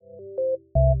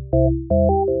Welcome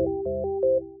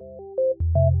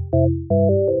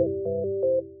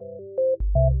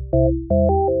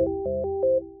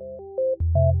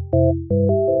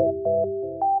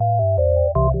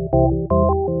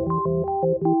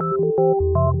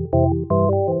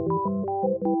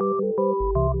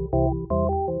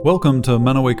to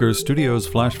Menawaker Studios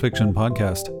Flash Fiction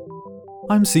Podcast.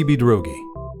 I'm CB Drogi.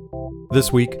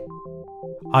 This week,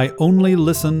 I Only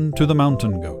Listen to the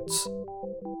Mountain Goats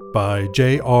by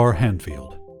J.R.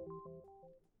 Hanfield.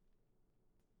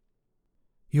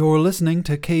 You're listening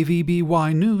to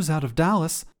KVBY News out of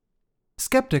Dallas.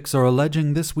 Skeptics are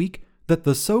alleging this week that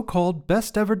the so-called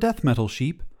best-ever death metal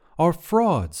sheep are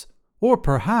frauds, or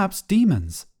perhaps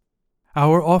demons.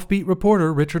 Our offbeat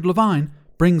reporter, Richard Levine,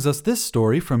 brings us this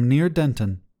story from near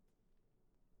Denton.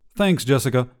 Thanks,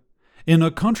 Jessica. In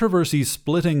a controversy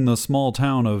splitting the small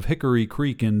town of Hickory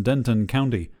Creek in Denton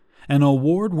County, an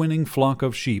award-winning flock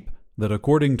of sheep that,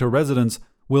 according to residents,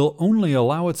 will only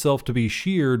allow itself to be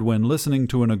sheared when listening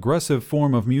to an aggressive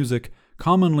form of music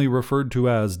commonly referred to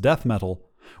as death metal,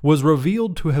 was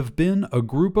revealed to have been a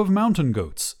group of mountain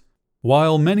goats.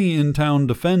 While many in town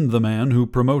defend the man who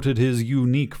promoted his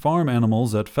unique farm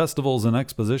animals at festivals and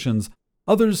expositions,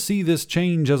 others see this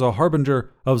change as a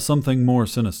harbinger of something more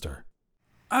sinister.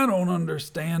 I don't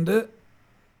understand it.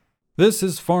 This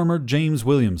is Farmer James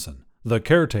Williamson, the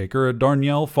caretaker at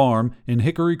Darnielle Farm in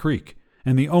Hickory Creek,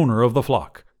 and the owner of the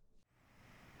flock.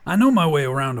 I know my way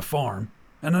around a farm,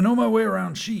 and I know my way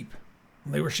around sheep.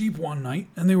 They were sheep one night,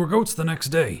 and they were goats the next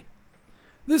day.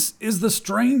 This is the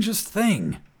strangest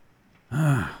thing.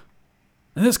 And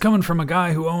this coming from a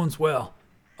guy who owned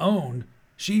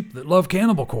sheep that love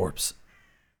Cannibal Corpse.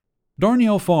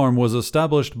 Darnielle Farm was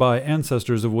established by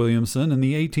ancestors of Williamson in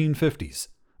the 1850s.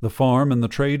 The farm and the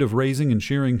trade of raising and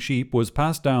shearing sheep was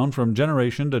passed down from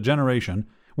generation to generation,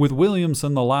 with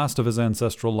Williamson the last of his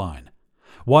ancestral line.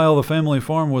 While the family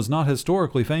farm was not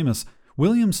historically famous,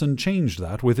 Williamson changed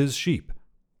that with his sheep.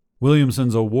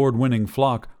 Williamson's award-winning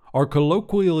flock are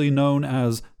colloquially known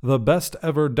as the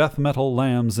best-ever death metal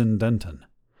lambs in Denton.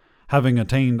 Having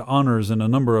attained honors in a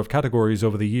number of categories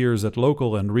over the years at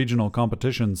local and regional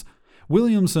competitions,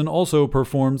 Williamson also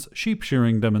performs sheep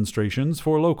shearing demonstrations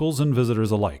for locals and visitors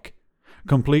alike,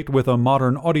 complete with a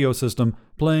modern audio system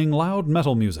playing loud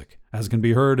metal music, as can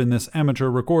be heard in this amateur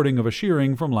recording of a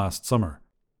shearing from last summer.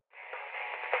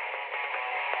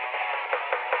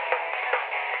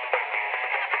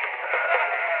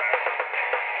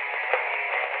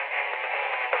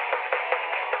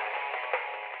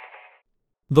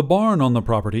 The barn on the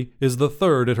property is the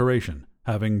third iteration,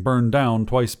 having burned down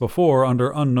twice before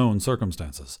under unknown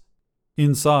circumstances.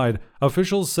 Inside,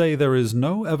 officials say there is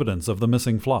no evidence of the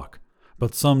missing flock,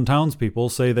 but some townspeople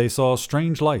say they saw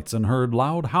strange lights and heard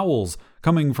loud howls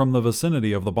coming from the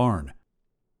vicinity of the barn.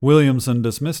 Williamson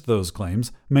dismissed those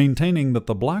claims, maintaining that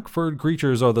the black-furred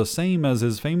creatures are the same as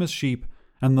his famous sheep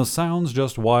and the sounds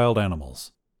just wild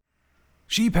animals.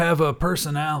 Sheep have a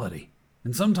personality,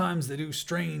 and sometimes they do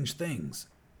strange things.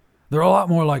 They're a lot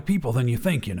more like people than you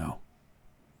think, you know.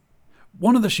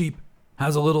 One of the sheep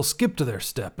has a little skip to their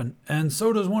step, and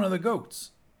so does one of the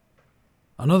goats.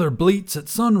 Another bleats at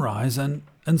sunrise, and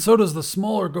so does the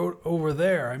smaller goat over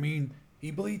there. I mean,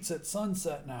 he bleats at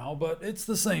sunset now, but it's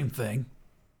the same thing.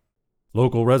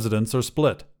 Local residents are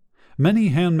split. Many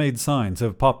handmade signs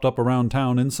have popped up around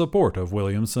town in support of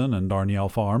Williamson and Darnielle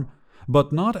Farm,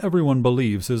 but not everyone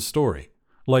believes his story,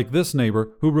 like this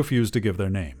neighbor who refused to give their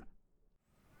name.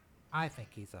 I think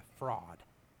he's a fraud.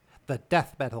 The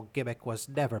death metal gimmick was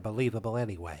never believable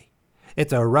anyway.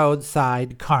 It's a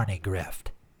roadside carny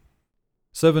grift.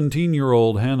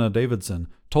 17-year-old Hannah Davidson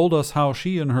told us how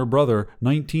she and her brother,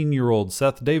 19-year-old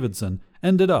Seth Davidson,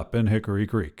 ended up in Hickory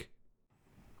Creek.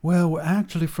 Well, we're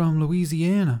actually from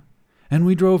Louisiana, and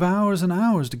we drove hours and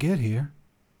hours to get here.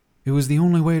 It was the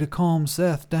only way to calm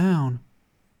Seth down.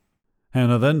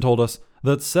 Hannah then told us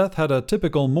that Seth had a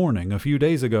typical morning a few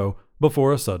days ago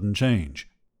before a sudden change.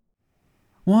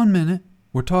 One minute,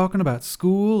 we're talking about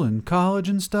school and college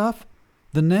and stuff.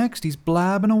 The next, he's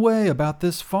blabbing away about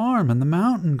this farm and the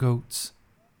mountain goats.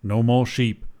 No more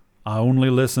sheep. I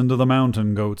only listen to the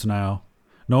mountain goats now.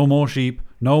 No more sheep,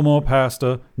 no more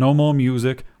pasta, no more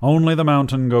music, only the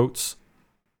mountain goats.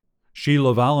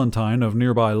 Sheila Valentine of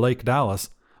nearby Lake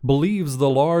Dallas believes the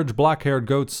large black-haired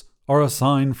goats are a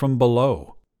sign from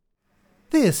below.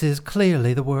 This is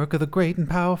clearly the work of the great and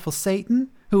powerful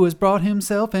Satan, who has brought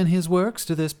himself and his works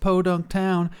to this podunk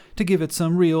town to give it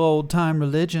some real old-time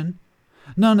religion.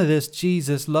 None of this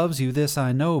Jesus loves you, this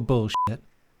I know bullshit.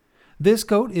 This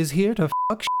goat is here to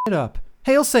fuck shit up.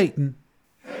 Hail Satan!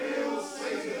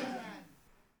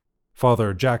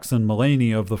 Father Jackson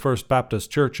Mullaney of the First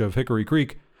Baptist Church of Hickory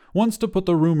Creek wants to put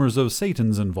the rumors of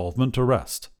Satan's involvement to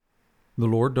rest. The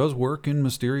Lord does work in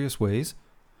mysterious ways,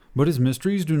 but his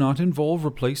mysteries do not involve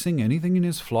replacing anything in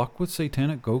his flock with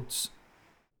satanic goats.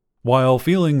 While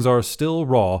feelings are still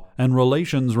raw and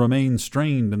relations remain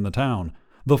strained in the town,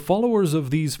 the followers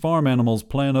of these farm animals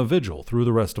plan a vigil through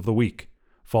the rest of the week,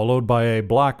 followed by a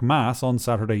black mass on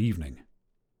Saturday evening.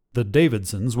 The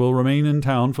Davidsons will remain in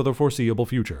town for the foreseeable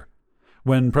future.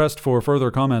 When pressed for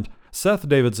further comment, Seth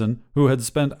Davidson, who had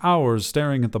spent hours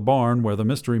staring at the barn where the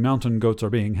mystery mountain goats are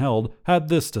being held, had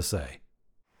this to say: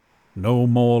 "No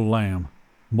more lamb,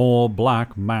 more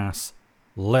black mass,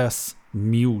 less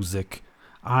music.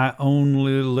 I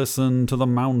only listen to the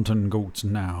mountain goats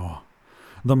now.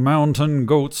 The mountain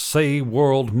goats say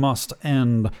world must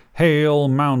end. Hail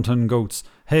mountain goats,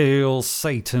 hail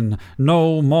Satan.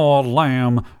 No more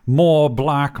lamb, more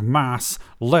black mass,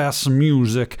 less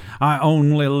music. I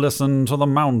only listen to the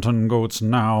mountain goats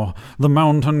now. The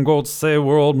mountain goats say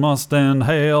world must end.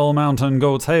 Hail mountain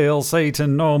goats, hail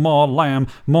Satan. No more lamb,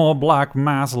 more black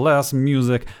mass, less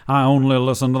music. I only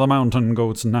listen to the mountain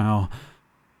goats now."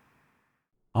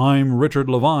 I'm Richard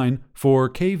Levine for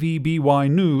KVBY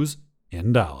News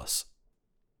in Dallas.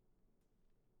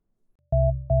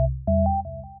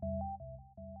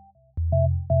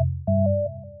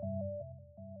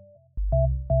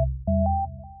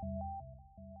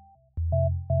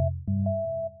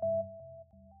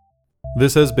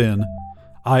 This has been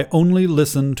I Only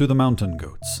Listen to the Mountain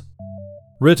Goats,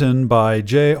 written by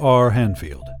J.R.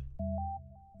 Hanfield.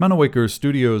 Manawaker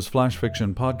Studios Flash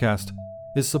Fiction Podcast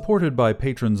is supported by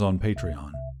patrons on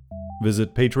Patreon.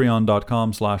 Visit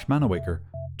patreon.com/Manawaker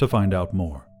to find out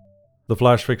more. The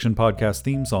Flash Fiction Podcast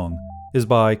theme song is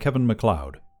by Kevin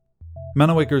MacLeod.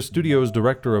 Manawaker Studios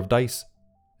Director of DICE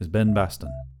is Ben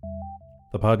Baston.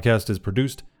 The podcast is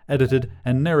produced, edited,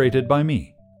 and narrated by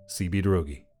me, CB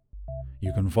Droege.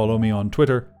 You can follow me on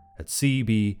Twitter at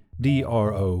CBDROEGE.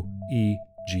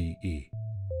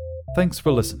 Thanks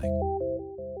for listening.